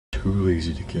too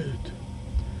lazy to get it.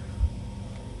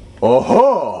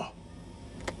 Aha!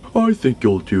 I think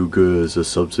you'll do good as a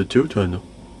substitute, I know.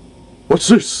 What's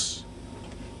this?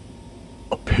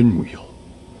 A pinwheel.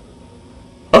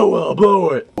 I wanna blow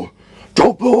it!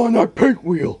 Don't blow on that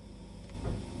pinwheel!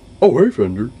 Oh, hey,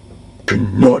 Fender. Do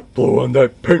not blow on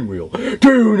that pinwheel. Do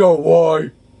you know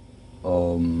why?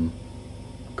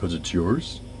 'Cause it's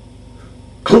yours?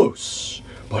 Close,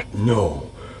 but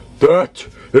no. That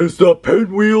is the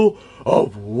Pinwheel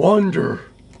of Wonder.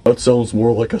 That sounds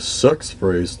more like a sex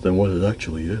phrase than what it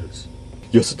actually is.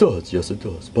 Yes, it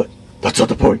does, but that's not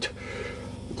the point.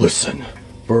 Listen,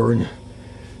 Verne,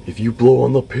 if you blow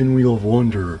on the Pinwheel of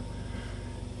Wonder,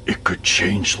 it could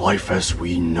change life as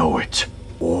we know it.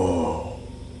 Whoa.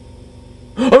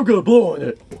 I'm gonna blow on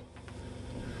it.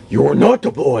 You are not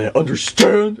to blow on it,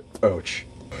 understand? Ouch.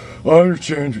 I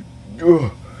understand.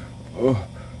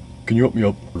 Can you help me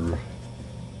up?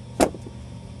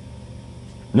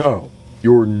 No,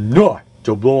 you're not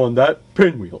to blow on that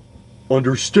pinwheel.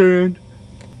 Understand?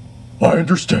 I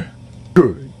understand.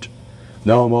 Good.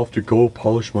 Now I'm off to go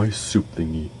polish my soup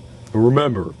thingy. And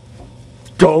remember,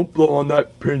 don't blow on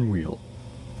that pinwheel,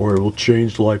 or it will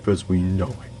change life as we know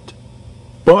it.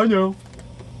 Bye now.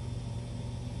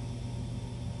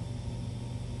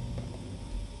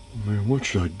 Man, what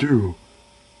should I do?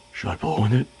 Should I blow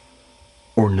on it?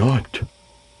 Or not?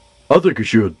 I think I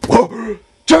should. Oh,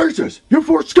 Jesus! You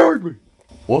four scared me!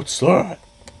 What's that?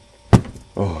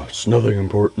 Oh, it's nothing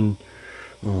important.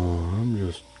 I'm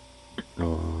just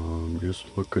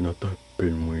looking at that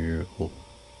pinwheel.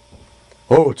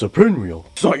 Oh, it's a pinwheel.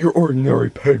 It's not your ordinary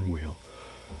pinwheel.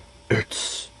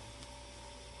 It's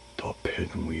the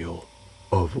Pinwheel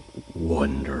of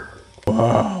Wonder.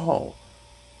 Wow.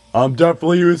 I'm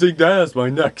definitely using that as my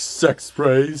next sex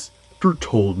phrase. Doctor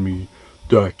told me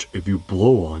that if you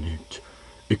blow on it,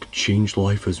 it could change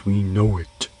life as we know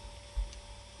it.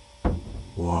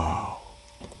 Wow.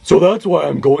 So that's why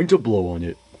I'm going to blow on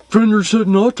it. Fender said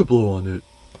not to blow on it.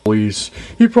 Please,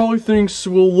 he probably thinks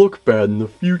we'll look bad in the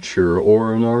future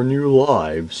or in our new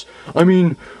lives. I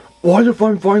mean, what if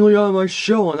I'm finally out of my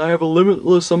shell and I have a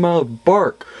limitless amount of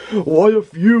bark? What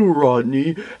if you,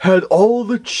 Rodney, had all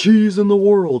the cheese in the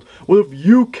world? What if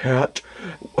you, Cat,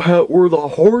 were the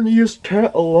horniest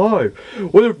cat alive?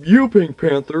 What if you, Pink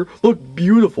Panther, looked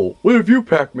beautiful? What if you,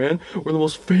 Pac-Man, were the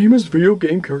most famous video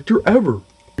game character ever?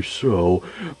 So,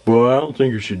 but I don't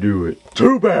think you should do it.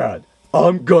 Too bad!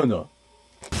 I'm gonna.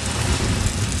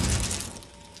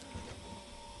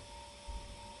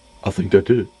 I think that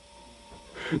did it.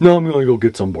 Now I'm gonna go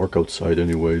get some bark outside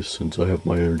anyways, since I have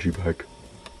my energy back.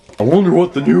 I wonder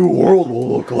what the new world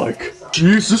will look like.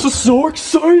 Jeez, this is so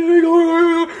exciting!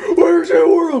 Where's the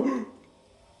world?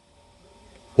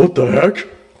 What the heck?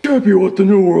 Can't be what the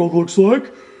new world looks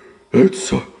like.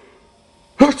 It's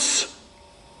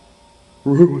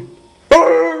ruined.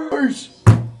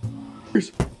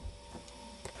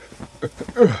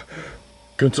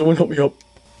 Can someone help me up?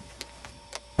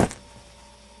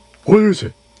 What is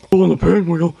it? On the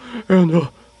pinwheel, and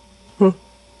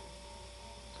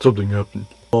something happened.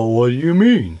 Oh, what do you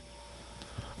mean?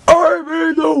 I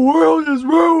mean the world is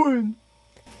ruined!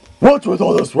 What's with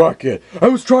all this racket? I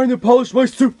was trying to polish my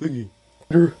soup thingy.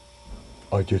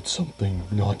 I did something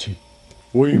naughty.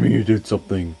 What do you mean you did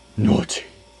something naughty?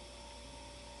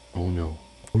 Oh no.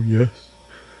 Oh yes.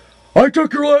 I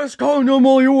took your last condom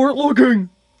while you weren't looking!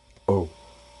 Oh.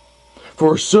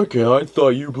 For a second, I thought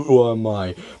you blew on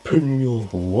my Pinwheel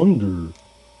of Wonder.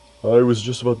 I was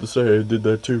just about to say I did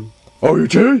that too. Oh, you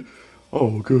did?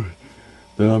 Oh, good.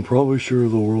 Then I'm probably sure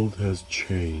the world has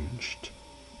changed.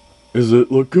 Does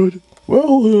it look good?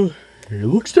 Well, it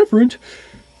looks different.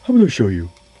 How about I show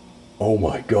you? Oh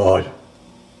my god.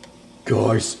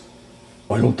 Guys,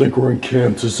 I don't think we're in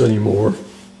Kansas anymore.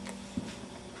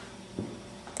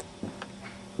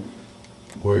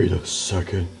 Wait a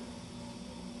second.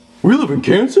 We live in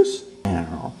Kansas?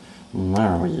 No,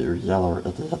 you yellow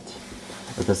idiot.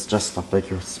 It is just a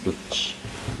figure of speech.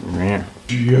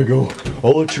 Diego,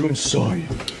 I'll let you inside.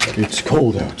 It's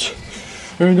cold out.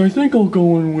 And I think I'll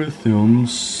go in with him,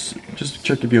 just to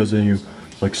check if he has any,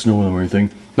 like, snow on him or anything.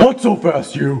 Not so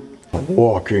fast, you!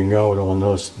 Walking out on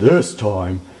us this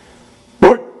time.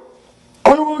 But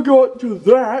I don't want to go into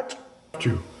that.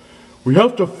 We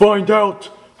have to find out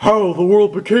how the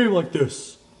world became like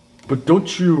this. But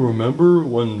don't you remember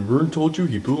when Verne told you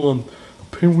he blew on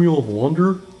the Pinwheel of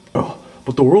Wonder?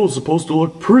 But the world is supposed to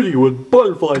look pretty with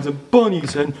butterflies and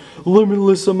bunnies and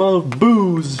limitless amount of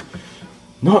booze.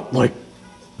 Not like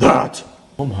that.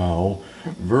 Somehow,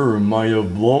 Verne might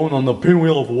have blown on the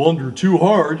Pinwheel of Wonder too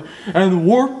hard and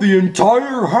warped the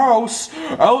entire house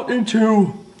out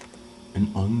into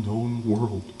an unknown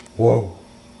world. Whoa.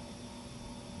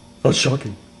 That's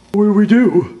shocking. What do we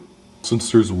do?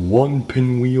 Since there's one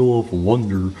Pinwheel of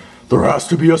Wonder, there has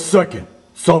to be a second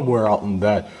somewhere out in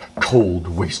that cold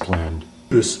wasteland.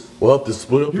 We'll have to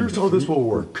split up. Here's how this will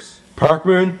work.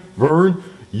 Pac-Man, Verne,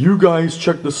 you guys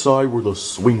check the side where the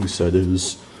swing set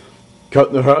is. Cat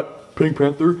in the Hat, Pink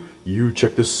Panther, you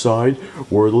check the side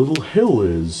where the little hill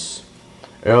is.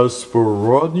 As for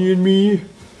Rodney and me,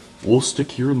 we'll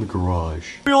stick here in the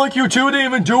garage. I feel like you two didn't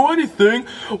even do anything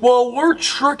while we're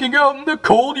trekking out in the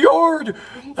cold yard.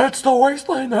 That's the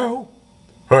wasteland now.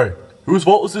 Hey, whose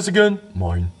fault is this again?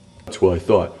 Mine. That's what I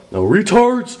thought. Now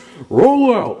retards,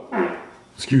 roll out.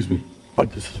 Excuse me,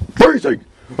 but this is freezing.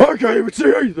 I can't even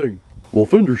see anything. Well,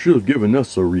 Fender should have given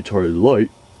us a retarded light.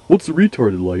 What's the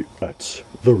retarded light? That's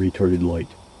the retarded light.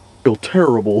 I feel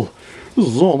terrible. This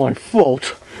is all my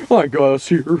fault. I got us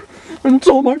here, and it's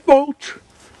all my fault.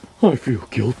 I feel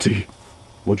guilty.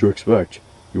 What'd you expect?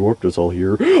 You warped us all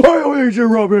here. I need you,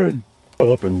 Robin! Shut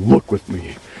up and look with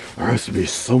me. There has to be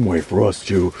some way for us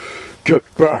to get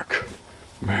back.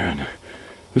 Man,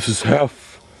 this is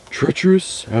half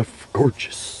treacherous, half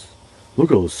gorgeous.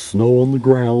 Look at the snow on the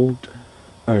ground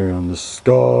and the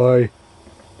sky.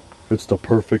 It's the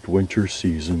perfect winter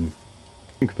season.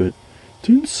 Think of it.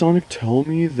 Didn't Sonic tell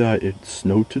me that it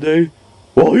snowed today?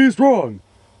 Well, he's wrong.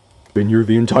 Been here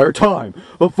the entire time,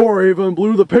 before I even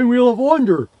blew the Pinwheel of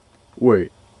Wonder.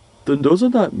 Wait, then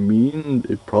doesn't that mean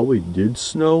it probably did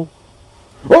snow?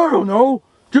 I don't know,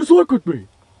 just look with me.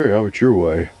 Hey, have it your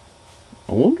way.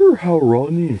 I wonder how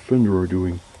Rodney and Fender are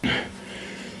doing.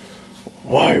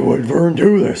 Why would Verne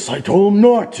do this? I told him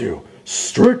not to,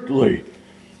 strictly.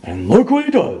 And look what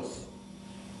he does.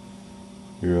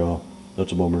 Yeah,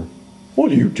 that's a bummer.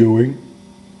 What are you doing?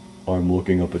 I'm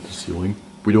looking up at the ceiling.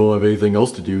 We don't have anything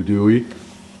else to do, do we?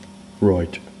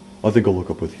 Right. I think I'll look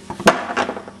up with you.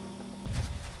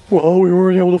 Well, we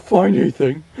weren't able to find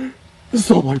anything. This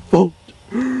is all my fault.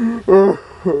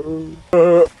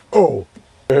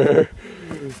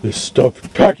 This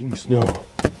stuffed packing snow.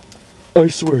 I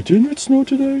swear, didn't it snow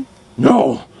today?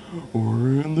 No!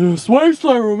 We're in this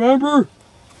wasteland, remember?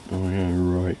 Oh yeah,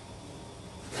 you're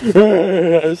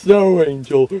right. Snow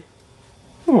angel.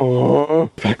 Aww.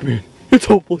 Pac-Man. It's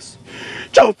hopeless.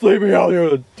 Just leave me out here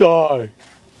to die.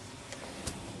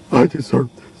 I deserve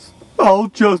this. I'll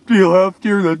just be left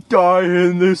here to die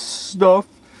in this stuff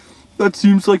that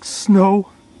seems like snow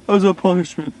as a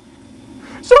punishment.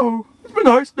 So, it's been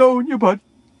nice knowing you, bud.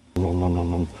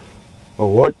 Nom. Oh,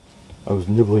 what? I was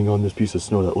nibbling on this piece of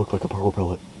snow that looked like a power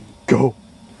pellet. Go.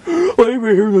 Leave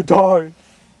me here to die.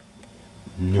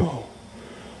 No.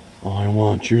 I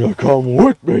want you to come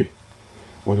with me,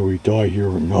 whether we die here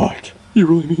or not. You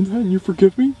really mean that and you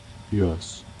forgive me?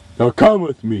 Yes. Now come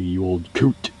with me, you old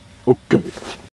coot. Okay.